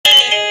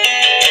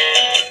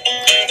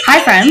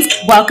Hi friends,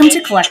 welcome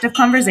to Collective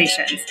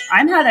Conversations.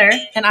 I'm Heather.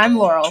 And I'm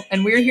Laurel,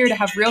 and we're here to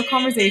have real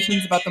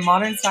conversations about the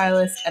modern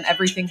stylist and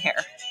everything hair.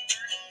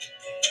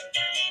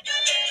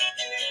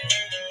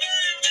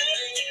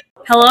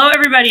 Hello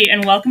everybody,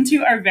 and welcome to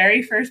our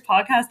very first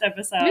podcast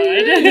episode.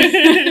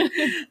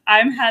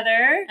 I'm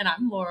Heather. And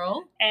I'm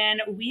Laurel.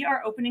 And we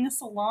are opening a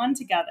salon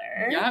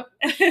together. Yep,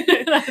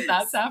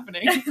 that's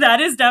happening.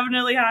 That is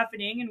definitely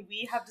happening, and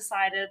we have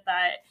decided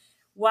that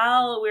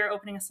while we're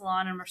opening a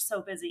salon and we're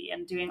so busy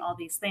and doing all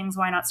these things,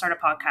 why not start a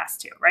podcast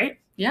too, right?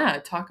 Yeah,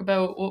 talk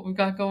about what we've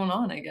got going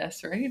on, I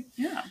guess, right?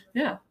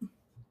 Yeah.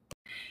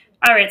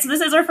 All right, so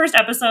this is our first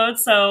episode,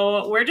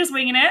 so we're just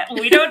winging it.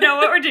 We don't know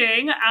what we're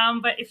doing,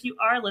 but if you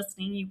are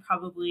listening, you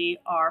probably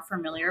are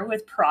familiar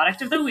with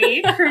Product of the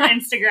Week from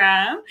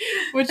Instagram.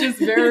 Which is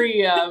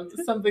very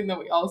something that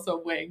we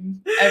also wing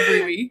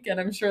every week, and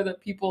I'm sure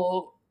that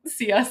people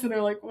see us and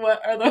are like,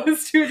 what are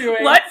those two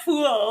doing? What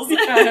fools.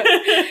 Yeah.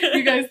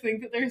 You guys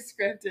think that they're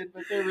scripted,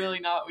 but they're really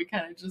not. We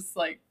kind of just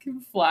like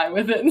fly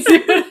with it and see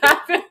what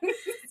happens.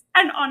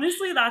 And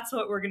honestly, that's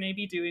what we're going to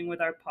be doing with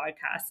our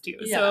podcast too.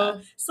 Yeah. So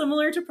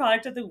similar to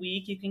Product of the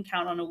Week, you can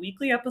count on a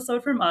weekly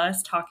episode from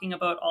us talking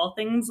about all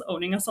things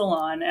owning a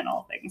salon and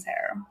all things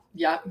hair.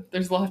 Yeah,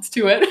 there's lots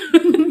to it.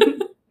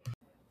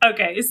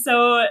 Okay,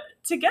 so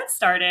to get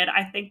started,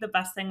 I think the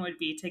best thing would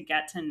be to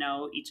get to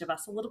know each of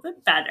us a little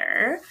bit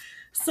better.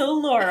 So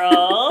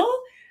Laurel,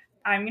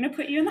 I'm going to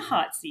put you in the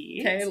hot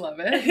seat. Okay, love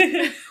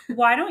it.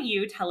 Why don't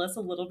you tell us a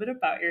little bit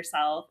about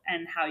yourself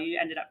and how you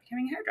ended up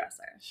becoming a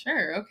hairdresser?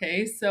 Sure.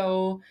 Okay.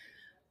 So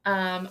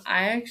I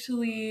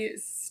actually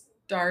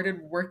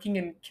started working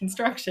in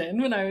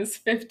construction when I was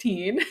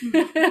 15.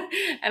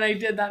 And I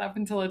did that up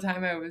until the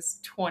time I was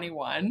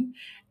 21.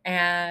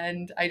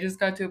 And I just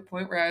got to a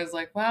point where I was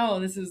like, wow,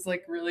 this is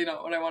like really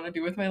not what I want to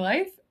do with my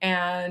life.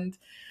 And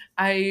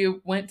I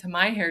went to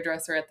my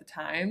hairdresser at the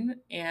time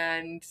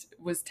and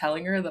was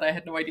telling her that I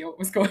had no idea what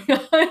was going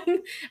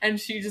on. And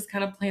she just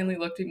kind of plainly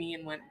looked at me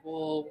and went,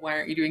 well, why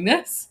aren't you doing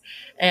this?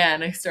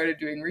 And I started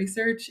doing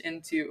research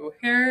into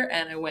hair,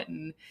 and I went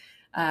and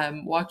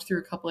walked through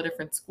a couple of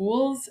different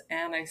schools,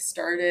 and I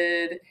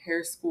started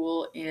hair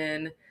school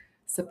in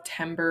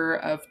September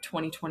of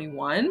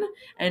 2021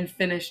 and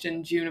finished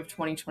in June of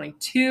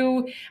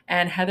 2022.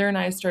 And Heather and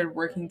I started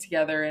working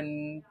together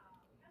in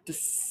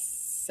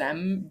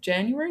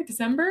January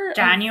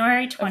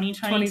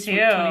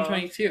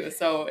 2022.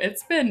 So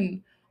it's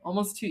been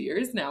almost 2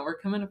 years now. We're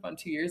coming up on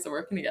 2 years of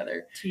working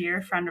together.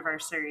 2-year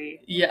friendiversary.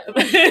 Yeah.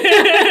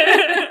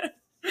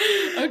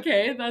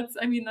 Okay, that's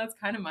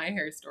kind of my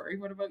hair story.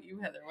 What about you,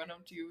 Heather? Why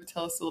don't you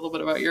tell us a little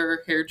bit about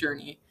your hair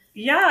journey?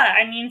 Yeah,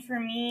 I mean, for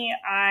me,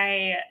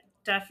 I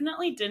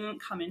definitely didn't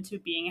come into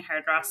being a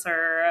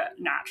hairdresser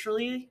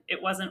naturally.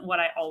 It wasn't what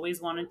I always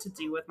wanted to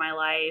do with my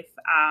life.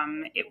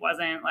 It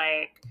wasn't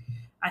like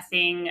a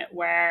thing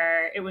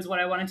where it was what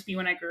I wanted to be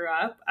when I grew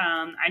up.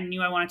 I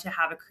knew I wanted to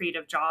have a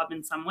creative job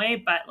in some way,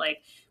 but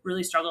like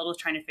really struggled with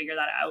trying to figure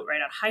that out right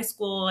out of high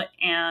school.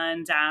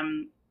 And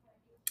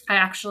I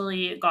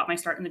actually got my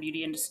start in the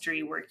beauty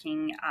industry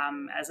working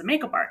as a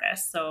makeup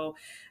artist. So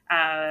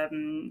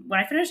when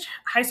I finished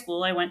high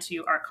school, I went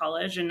to art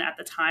college. And at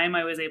the time,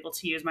 I was able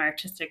to use my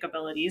artistic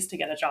abilities to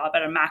get a job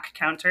at a Mac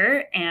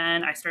counter.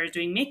 And I started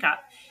doing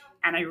makeup.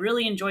 And I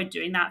really enjoyed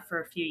doing that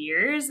for a few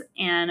years.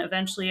 And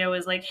eventually I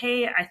was like,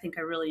 hey, I think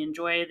I really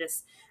enjoy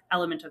this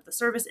element of the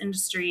service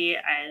industry.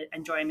 I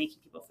enjoy making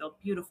people feel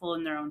beautiful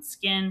in their own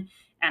skin.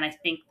 And I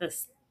think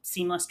this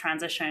seamless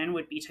transition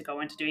would be to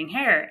go into doing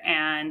hair.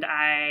 And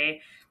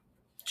I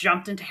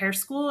jumped into hair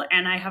school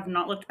and I have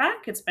not looked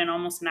back. It's been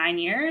almost 9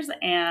 years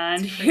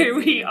and here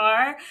we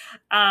are.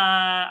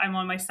 I'm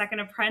on my second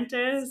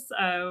apprentice.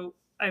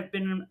 I've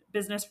been in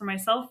business for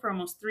myself for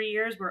almost 3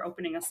 years. We're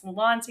opening a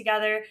salon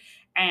together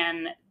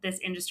and this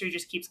industry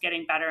just keeps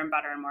getting better and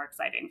better and more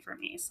exciting for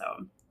me.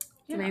 So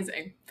yeah.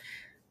 Amazing.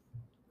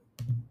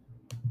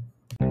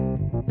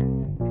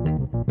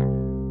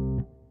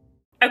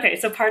 Okay,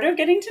 so part of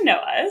getting to know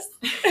us,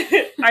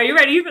 are you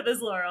ready for this,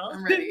 Laurel?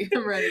 I'm ready.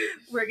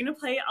 We're going to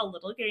play a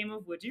little game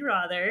of Would You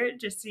Rather,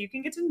 just so you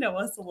can get to know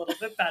us a little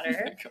bit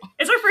better. Cool.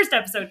 It's our first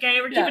episode,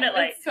 okay? We're keeping it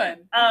light. It's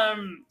fun.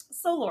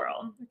 So,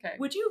 Laurel, okay.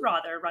 Would you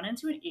rather run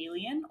into an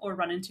alien or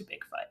run into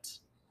Bigfoot?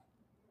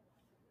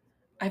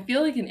 I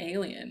feel like an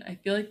alien. I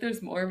feel like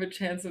there's more of a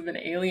chance of an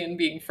alien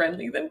being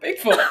friendly than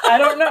Bigfoot. I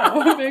don't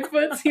know.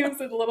 Bigfoot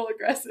seems a little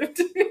aggressive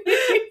to me.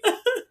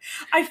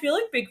 I feel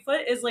like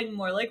Bigfoot is like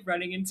more like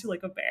running into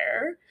like a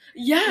bear.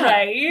 Yeah.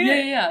 Right?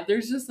 Yeah.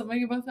 There's just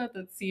something about that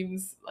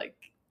seems like,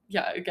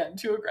 again,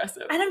 too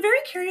aggressive. And I'm very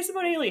curious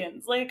about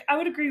aliens. Like, I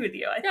would agree with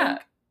you. I think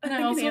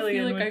I also feel like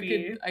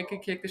I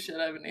could kick the shit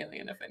out of an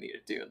alien if I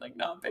needed to, and like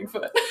not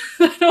Bigfoot.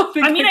 I don't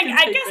think. I mean, I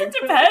guess it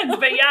depends,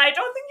 but yeah, I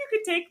don't think you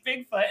could take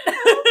Bigfoot. I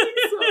don't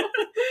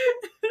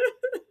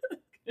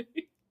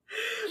think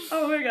so.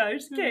 Oh my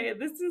gosh. Okay,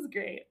 this is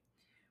great.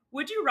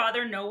 Would you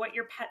rather know what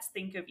your pets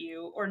think of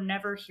you or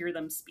never hear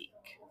them speak?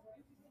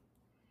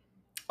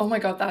 Oh my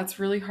god, that's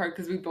really hard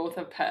because we both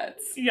have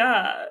pets.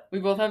 Yeah. We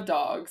both have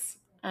dogs.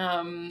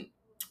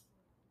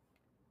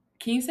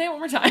 Can you say it one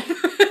more time?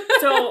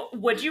 So,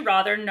 would you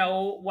rather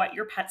know what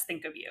your pets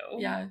think of you?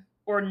 Yeah.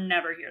 Or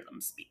never hear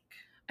them speak?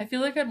 I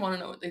feel like I'd want to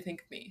know what they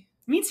think of me.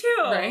 Me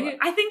too. Right?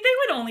 I think they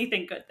would only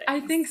think good things.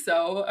 I think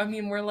so. I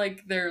mean, we're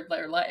like their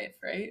life,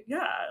 right?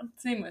 Yeah.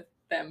 Same with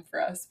them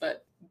for us,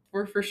 but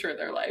we're for sure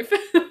their life.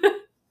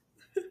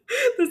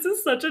 This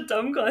is such a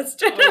dumb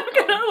question. Oh, I'm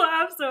gonna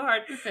laugh so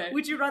hard. Okay.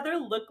 Would you rather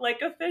look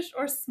like a fish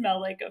or smell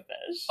like a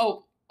fish?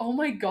 Oh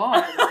my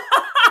God.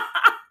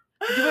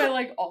 Do I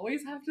like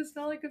always have to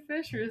smell like a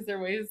fish, or is there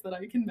ways that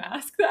I can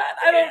mask that?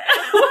 I don't know.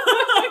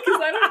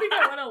 Because I don't think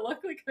I want to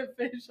look like a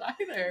fish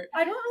either.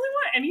 I don't really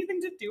want anything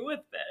to do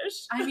with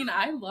fish. I mean,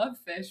 I love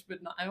fish, but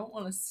I don't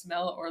want to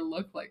smell or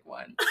look like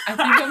one. I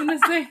think I'm gonna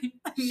say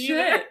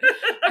shit.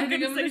 I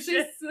think I'm gonna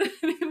say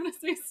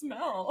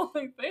smell.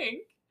 I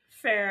think.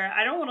 Fair.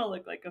 I don't want to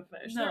look like a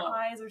fish. No. Their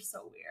eyes are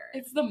so weird.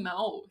 It's the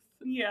mouth.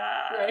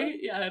 Yeah. Right?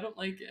 Yeah, I don't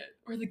like it.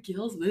 Or the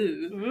gills.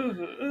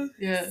 Ooh.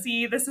 Yeah.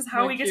 See, this is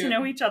how Not we get cute. to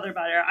know each other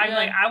better. I'm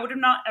like, I would have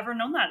not ever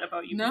known that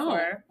about you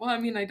before. Well, I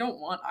mean, I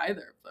don't want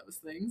either of those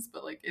things,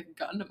 but like it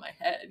got into my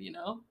head, you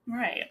know?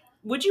 Right.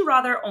 Would you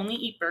rather only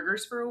eat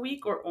burgers for a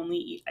week or only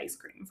eat ice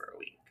cream for a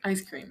week?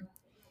 Ice cream.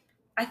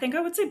 I think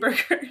I would say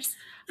burgers.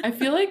 I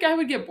feel like I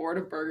would get bored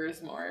of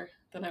burgers more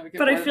than I would get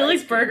but bored I feel of like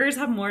ice cream. burgers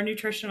have more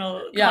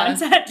nutritional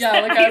content. Yeah,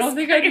 like I don't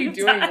think I'd be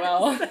doing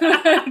well. But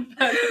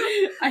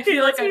I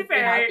feel like I'd be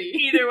happy.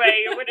 Either way,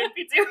 you wouldn't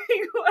be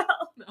doing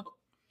well. No.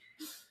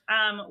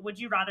 Would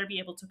you rather be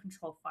able to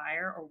control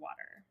fire or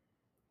water?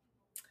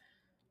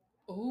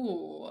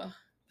 Oh,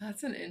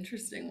 that's an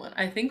interesting one.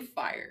 I think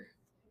fire.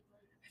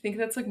 I think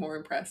that's like more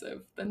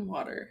impressive than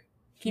water.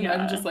 Can you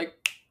imagine just like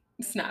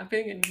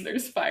snapping and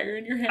there's fire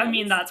in your hands? I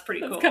mean, that's pretty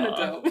cool. That's kind of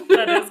dope.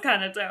 That is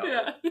kind of dope.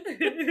 Yeah.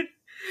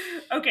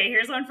 Okay,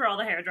 here's one for all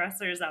the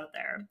hairdressers out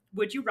there.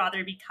 Would you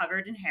rather be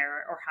covered in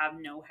hair or have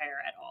no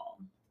hair at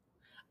all?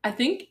 I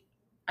think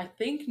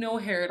no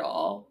hair at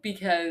all,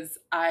 because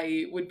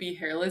I would be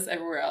hairless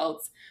everywhere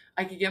else.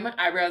 I could get my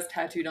eyebrows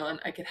tattooed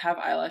on, I could have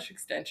eyelash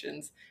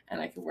extensions,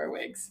 and I could wear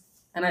wigs,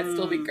 and I'd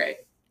still be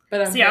great.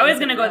 But I was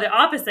gonna go the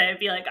opposite. I'd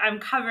be like, I'm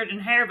covered in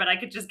hair, but I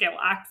could just get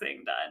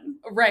waxing done.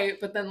 Right,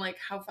 but then like,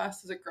 how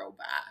fast does it grow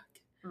back?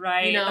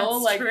 Right, you know,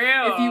 that's like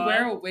true. If you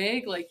wear a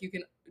wig, like you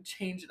can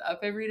change it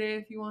up every day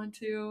if you want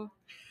to.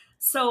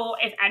 So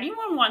if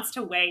anyone wants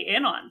to weigh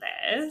in on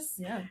this,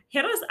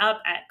 hit us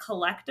up at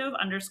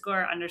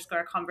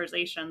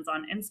collective__conversations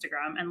on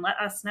Instagram and let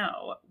us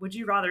know, would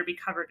you rather be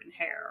covered in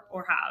hair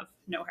or have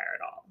no hair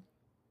at all?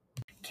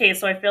 Okay,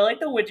 so I feel like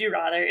the would you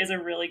rather is a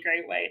really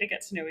great way to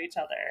get to know each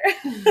other.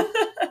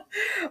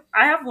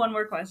 I have one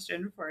more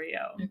question for you.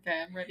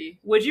 Okay, I'm ready.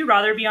 Would you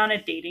rather be on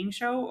a dating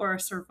show or a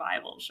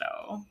survival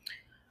show?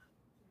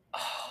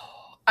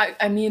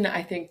 I mean,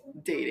 I think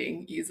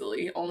dating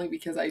easily, only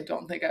because I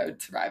don't think I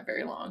would survive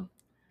very long.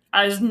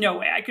 There's no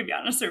way I could be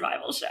on a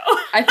survival show.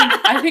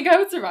 I think I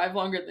would survive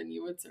longer than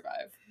you would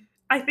survive.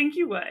 I think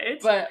you would.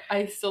 But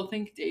I still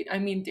think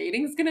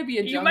dating's going to be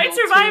a jungle. You might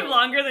survive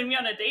longer than me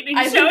on a dating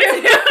show.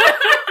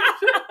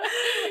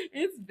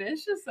 It's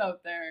vicious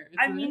out there.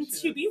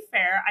 To be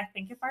fair, I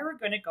think if I were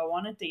going to go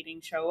on a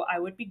dating show, I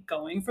would be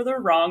going for the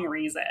wrong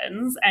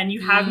reasons. And you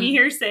have me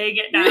here saying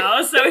it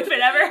now. So if it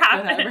ever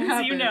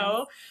happens, you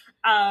know.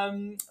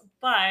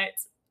 But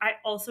I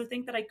also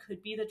think that I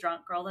could be the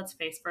drunk girl that's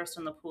face first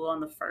in the pool on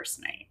the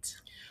first night.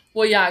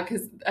 Well, yeah,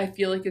 because I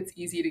feel like it's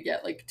easy to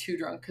get like too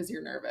drunk because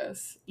you're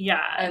nervous. Yeah.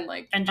 And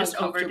just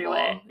overdo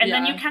it. And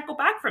then you can't go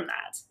back from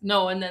that.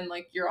 No, and then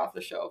like you're off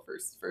the show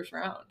first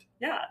round.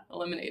 Yeah.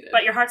 Eliminated.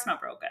 But your heart's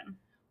not broken.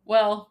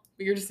 Well,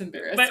 you're just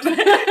embarrassed. But your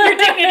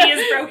dignity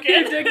is broken.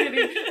 Your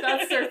dignity,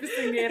 that's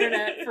surfacing the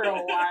internet for a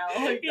while.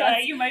 Like,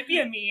 you might be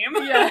a meme.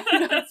 Yeah,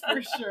 that's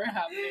for sure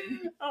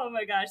happening. Oh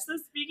my gosh. So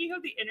speaking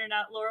of the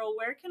internet, Laurel,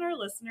 where can our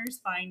listeners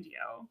find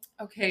you?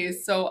 Okay,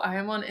 so I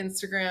am on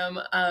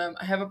Instagram. I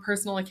have a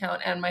personal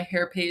account and my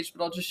hair page,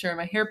 but I'll just share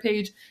my hair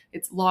page.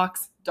 It's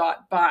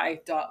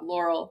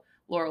locks.by.laurel.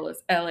 Laurel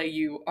is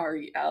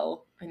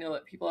Laurel. I know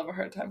that people have a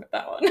hard time with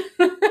that one.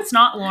 It's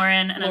not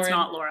Lauren, and it's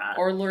not Laura.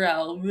 Or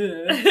Laurel. I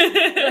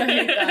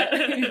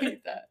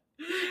hate that.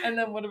 And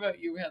then what about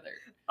you, Heather?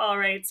 All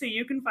right. So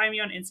you can find me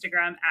on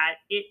Instagram at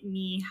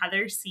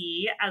itmeheatherc,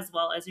 as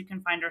well as you can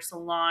find our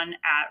salon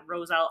at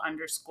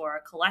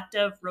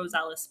Roselle_collective.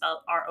 Roselle is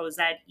spelled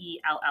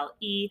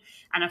ROZELLE.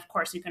 And of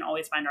course, you can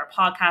always find our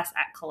podcast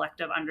at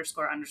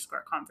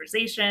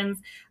collective__conversations.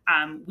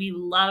 We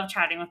love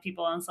chatting with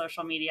people on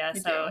social media.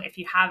 So if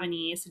you have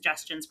any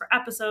suggestions for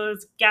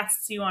episodes,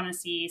 guests you want to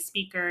see,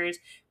 speakers,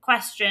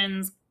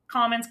 questions,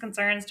 comments,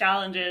 concerns,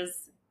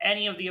 challenges,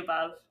 any of the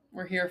above,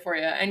 we're here for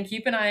you. And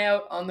keep an eye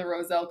out on the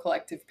Roselle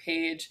Collective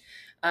page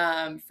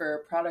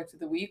for Product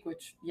of the Week,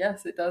 which,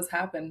 yes, it does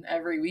happen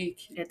every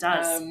week. It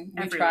does.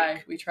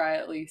 We try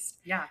at least.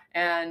 Yeah.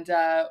 And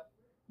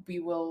we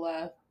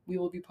will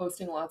be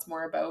posting lots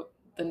more about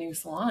the new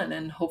salon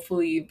and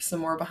hopefully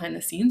some more behind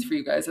the scenes for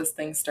you guys as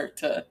things start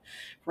to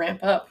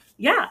ramp up.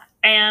 Yeah.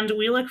 And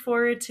we look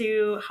forward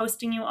to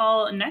hosting you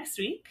all next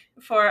week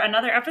for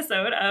another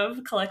episode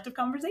of Collective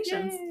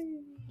Conversations. Yay.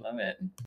 Love it.